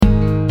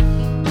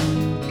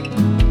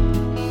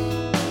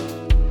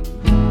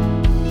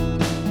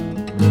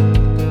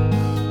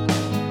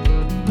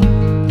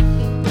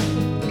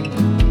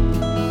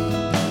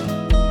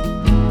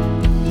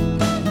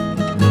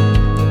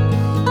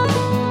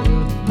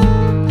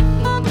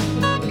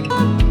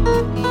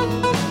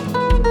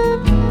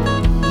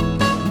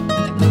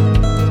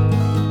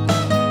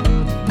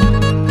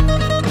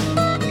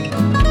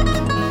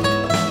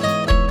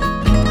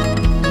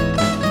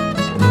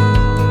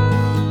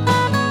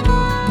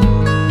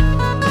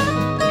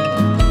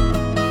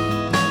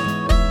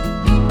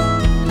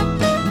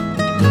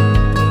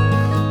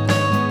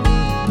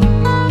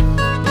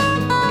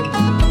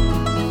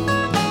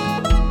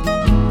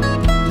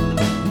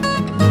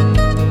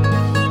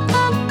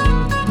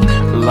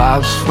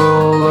Life's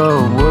full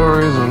of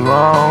worries and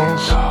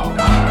wrongs.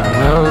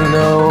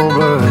 No,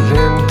 but it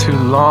ain't too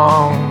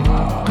long.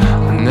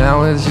 And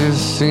now it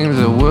just seems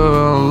that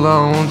we're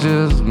alone,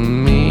 just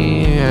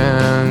me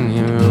and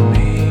you.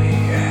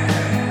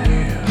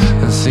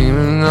 And seem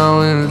to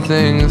know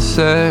anything to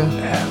say.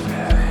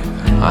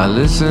 I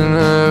listen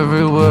to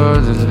every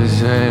word that's been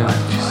said.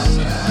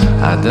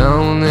 I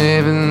don't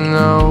even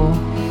know.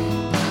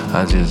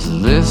 I just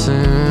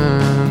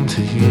listen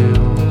to you.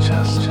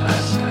 Just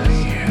listen to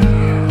you.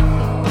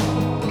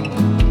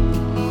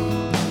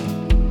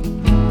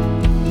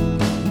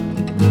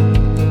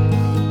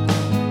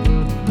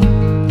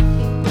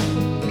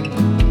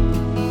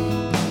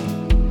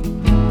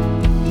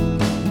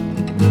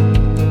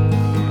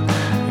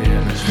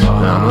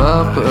 I'm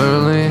up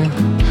early,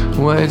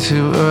 way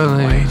too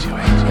early,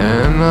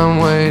 and I'm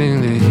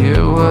waiting to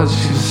hear what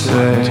you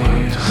say.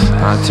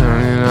 I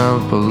turn it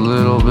up a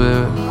little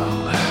bit,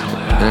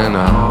 and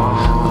I'm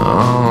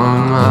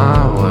on my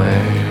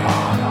way.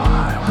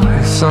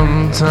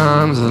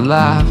 Sometimes I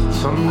laugh,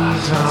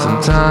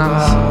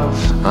 sometimes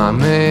I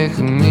make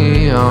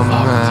me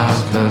mad,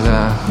 'cause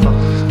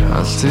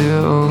I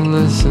still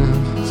listen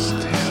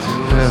to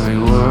every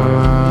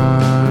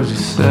word you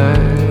say.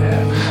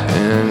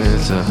 And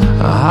it's a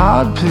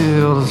hard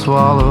pill to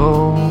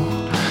swallow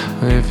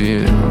if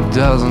it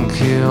doesn't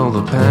kill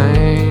the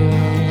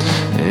pain.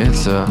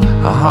 It's a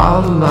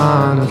hard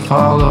line to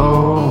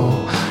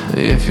follow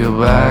if you're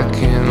back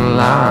in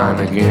line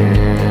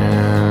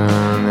again.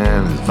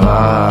 And it's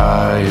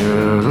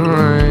fire to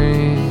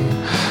rain,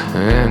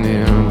 and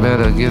you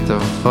better get the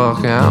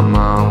fuck out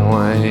my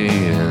way.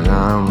 And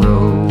I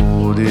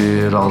wrote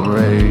it on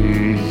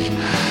rage,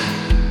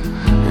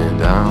 and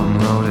I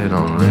wrote it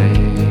on rage.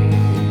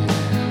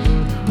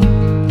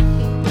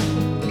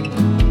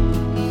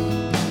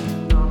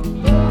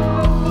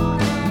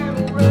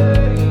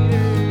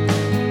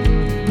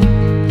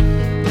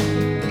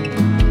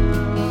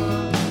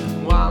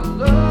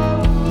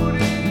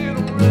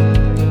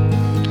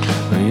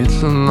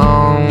 It's a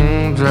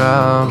long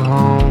drive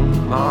home,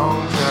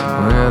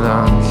 and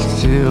I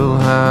still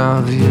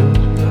have you,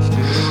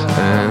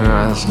 and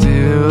I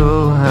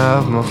still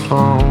have my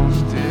phone,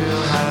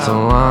 so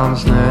I'm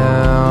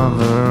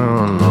never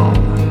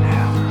alone.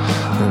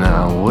 And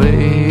I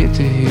wait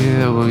to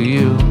hear what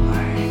you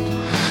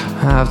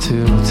have to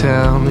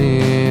tell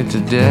me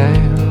today,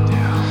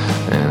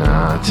 and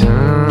I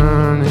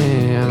turn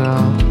it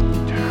up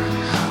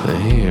to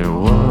hear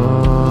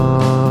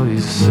what you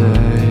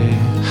say.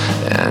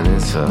 And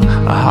it's a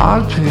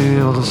hard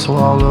pill to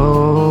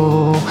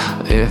swallow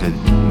if it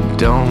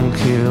don't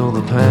kill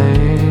the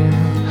pain.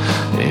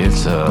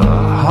 It's a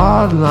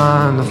hard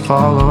line to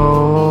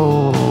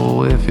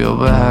follow if you're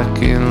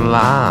back in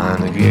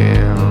line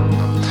again.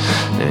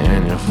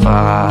 And you're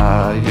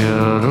fire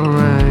to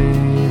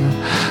rain,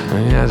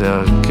 and you had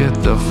to get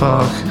the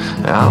fuck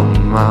out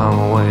my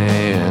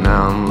way. And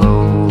I'm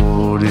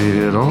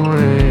loaded on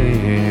rain.